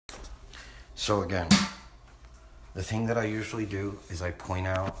So again, the thing that I usually do is I point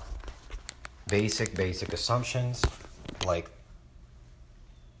out basic assumptions, like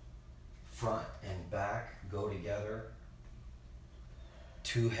front and back go together,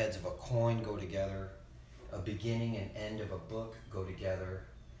 two heads of a coin go together, a beginning and end of a book go together,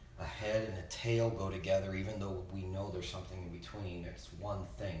 a head and a tail go together, even though we know there's something in between. It's one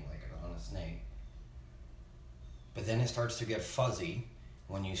thing, like on a snake. But then it starts to get fuzzy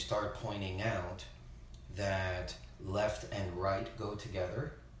when you start pointing out that left and right go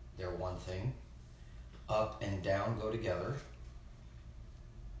together. They're one thing. Up and down go together.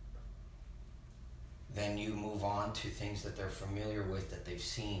 Then you move on to things that they're familiar with, that they've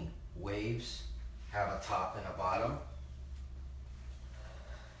seen. Waves have a top and a bottom.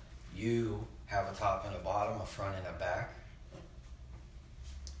 You have a top and a bottom, a front and a back.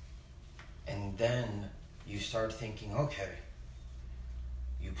 And then you start thinking, okay,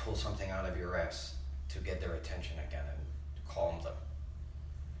 you pull something out of your ass to get their attention again and calm them.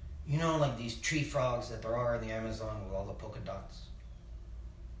 You know, like these tree frogs that there are in the Amazon with all the polka dots?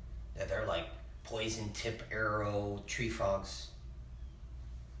 That they're like poison tip arrow tree frogs.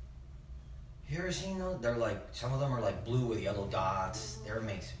 You ever seen those? They're like, some of them are like blue with yellow dots. They're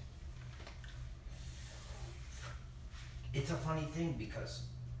amazing. It's a funny thing because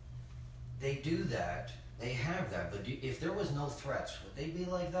they do that, they have that, but if there was no threats, would they be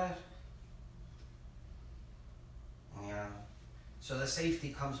like that? Yeah. So the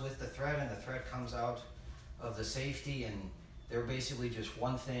safety comes with the threat, and the threat comes out of the safety, and they're basically just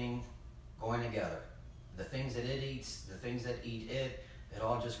one thing going together. The things that it eats, the things that eat it, it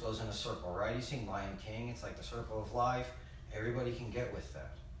all just goes in a circle, right? You've seen Lion King, it's like the circle of life. Everybody can get with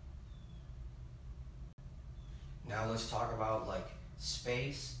that. Now let's talk about like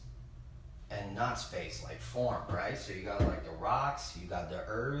space and not space, like form, right? So you got like the rocks, you got the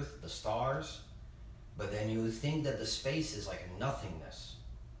earth, the stars, but then you think that the space is like a nothingness.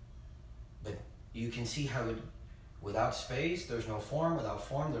 But you can see how it, without space, there's no form, without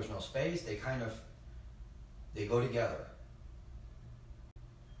form, there's no space. They go together.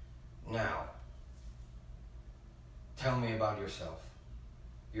 Now, tell me about yourself.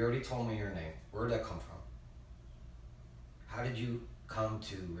 You already told me your name. Where did that come from? How did you come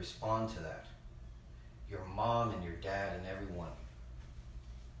to respond to that? Your mom and your dad and everyone,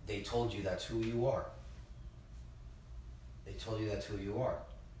 they told you that's who you are. They told you that's who you are.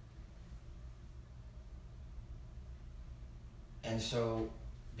 And so,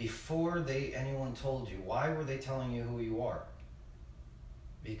 before anyone told you, why were they telling you who you are?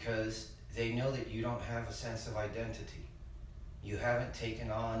 Because they know that you don't have a sense of identity. You haven't taken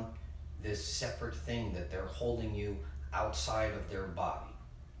on this separate thing that they're holding you outside of their body,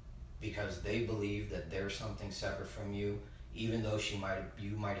 because they believe that there's something separate from you, even though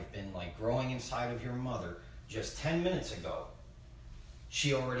you might have been like growing inside of your mother just 10 minutes ago.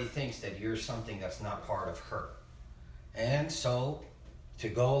 She already thinks that you're something that's not part of her. And so, to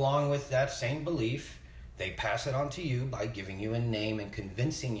go along with that same belief, they pass it on to you by giving you a name and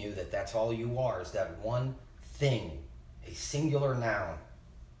convincing you that that's all you are, is that one thing, a singular noun,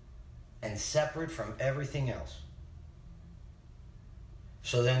 and separate from everything else.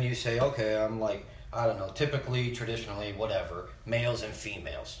 So then you say, okay, I'm like, I don't know, typically, traditionally, whatever, males and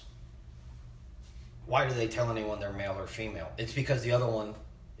females. Why do they tell anyone they're male or female? It's because the other one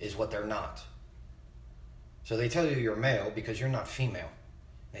is what they're not. So they tell you you're male because you're not female.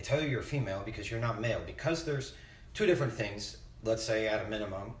 They tell you you're female because you're not male. Because there's two different things, let's say at a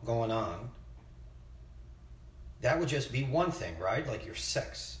minimum, going on, that would just be one thing, right? Like your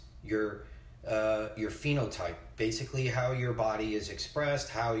sex, your phenotype, basically how your body is expressed,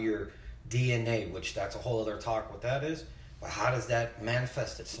 how your DNA, which that's a whole other talk what that is, but how does that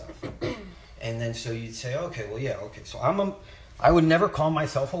manifest itself? And then so you'd say, okay, well, yeah, okay, so I would never call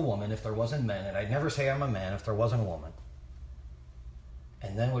myself a woman if there wasn't men, and I'd never say I'm a man if there wasn't a woman.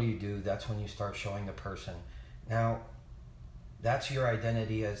 And then what do? That's when you start showing the person. Now, that's your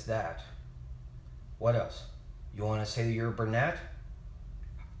identity as that. What else? You want to say that you're a brunette?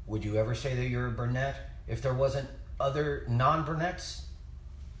 Would you ever say that you're a brunette if there wasn't other non-brunettes?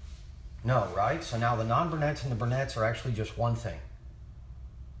 No, right? So now the non-brunettes and the brunettes are actually just one thing.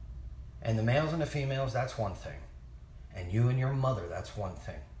 And the males and the females, that's one thing. And you and your mother, that's one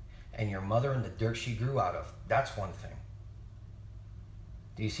thing. And your mother and the dirt she grew out of, that's one thing.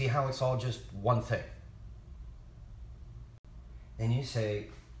 Do you see how it's all just one thing? Then you say,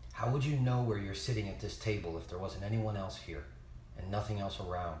 how would you know where you're sitting at this table if there wasn't anyone else here and nothing else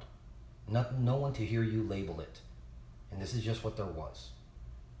around? No one to hear you label it. And this is just what there was.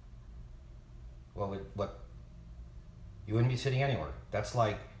 What? You wouldn't be sitting anywhere. That's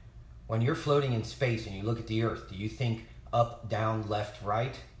like When you're floating in space and you look at the Earth, do you think up, down, left,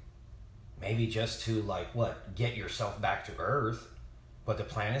 right? Maybe just to, like, what? Get yourself back to Earth. But the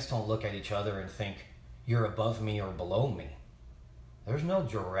planets don't look at each other and think, you're above me or below me. There's no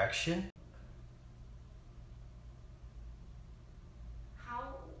direction.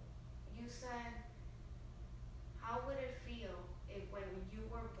 You said, how would it feel if when you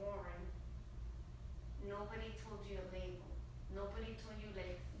were born, nobody told you a label? Nobody told you,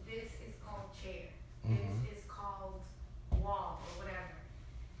 like, this is called chair, this is called wall, or whatever.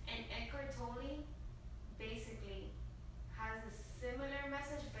 And Eckhart Tolle basically has a similar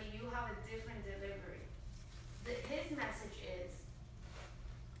message, but you have a different delivery. His message is,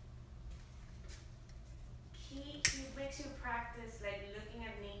 he makes you practice, like, looking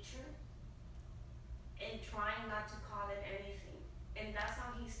at nature and trying not to call it anything. And that's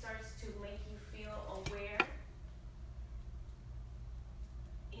how he starts to make you feel aware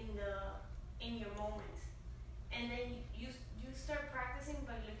in your moment. And then you start practicing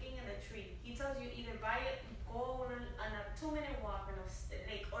by looking at a tree. He tells you either go on a 2-minute walk on a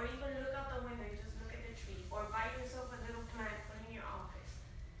lake, or even look out the window and just look at the tree, or buy yourself a little plant, put in your office.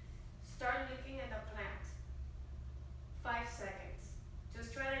 Start looking at the plant. 5 seconds.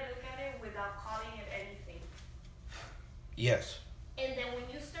 Just try to look at it without calling it anything. Yes. And then when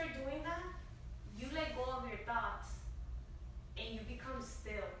you start doing that, you let go of your thoughts and you become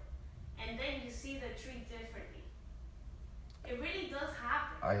still. And then you see the tree differently. It really does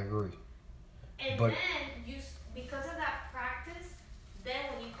happen. I agree. And then because of that practice,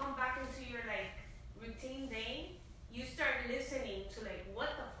 then when you come back into your, like, routine day, you start listening to, like, what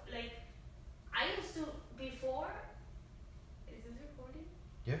the I used to before. Is this recording?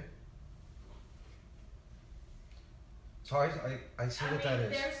 Yeah. So I see what that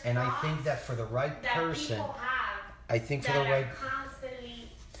is. And I think that for the right person, I think for the right, constantly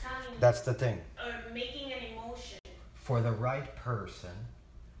telling that's the thing. Or making an emotion. For the right person,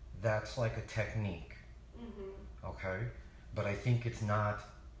 that's like a technique. Okay? But I think it's not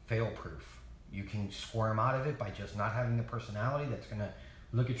fail-proof. You can squirm out of it by just not having the personality that's going to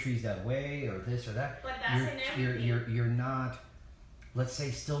look at trees that way or this or that. But that's in everything. You're not, let's say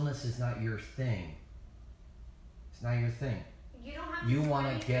stillness is not your thing. It's not your thing. You don't have You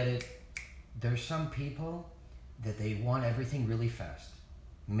want to get it. There's some people that they want everything really fast.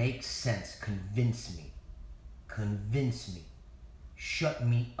 Make sense. Convince me. Convince me. Shut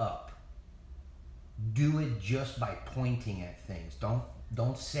me up. Do it just by pointing at things.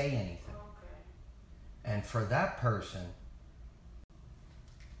 Don't say anything. Okay. And for that person,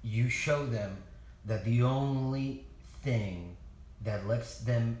 you show them that the only thing that lets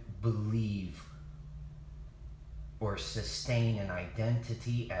them believe or sustain an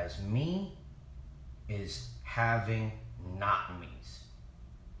identity as me is having not me's.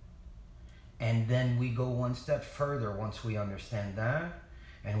 And then we go one step further once we understand that,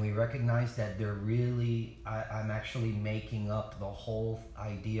 and we recognize that they're really, I'm actually making up the whole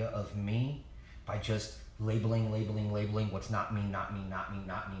idea of me by just labeling what's not me, not me, not me,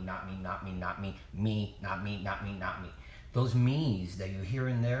 not me, not me, not me, not me, me, not me, not me, not me. Those me's that you hear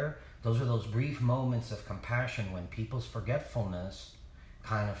in there, those are those brief moments of compassion when people's forgetfulness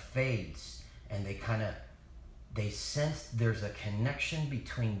kind of fades and they sense there's a connection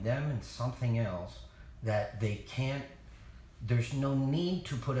between them and something else that they can't, there's no need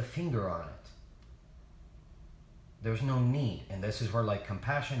to put a finger on it. There's no need. And this is where, like,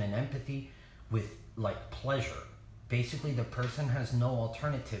 compassion and empathy with, like, pleasure. Basically, the person has no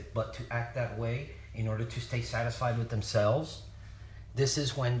alternative but to act that way in order to stay satisfied with themselves. This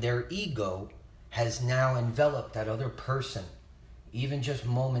is when their ego has now enveloped that other person, even just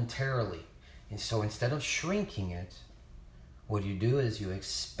momentarily. And so instead of shrinking it, what you do is you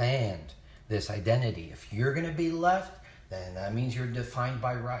expand this identity. If you're going to be left, then that means you're defined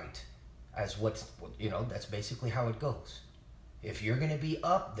by right as that's basically how it goes. If you're going to be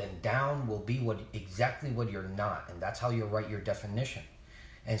up, then down will be exactly what you're not. And that's how you write your definition.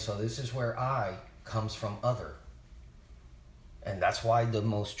 And so this is where I comes from other. And that's why the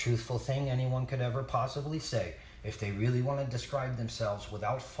most truthful thing anyone could ever possibly say, if they really want to describe themselves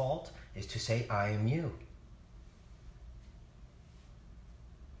without fault, is to say, I am you.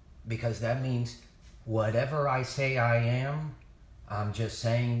 Because that means whatever I say I am, I'm just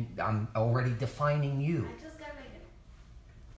saying, I'm already defining you.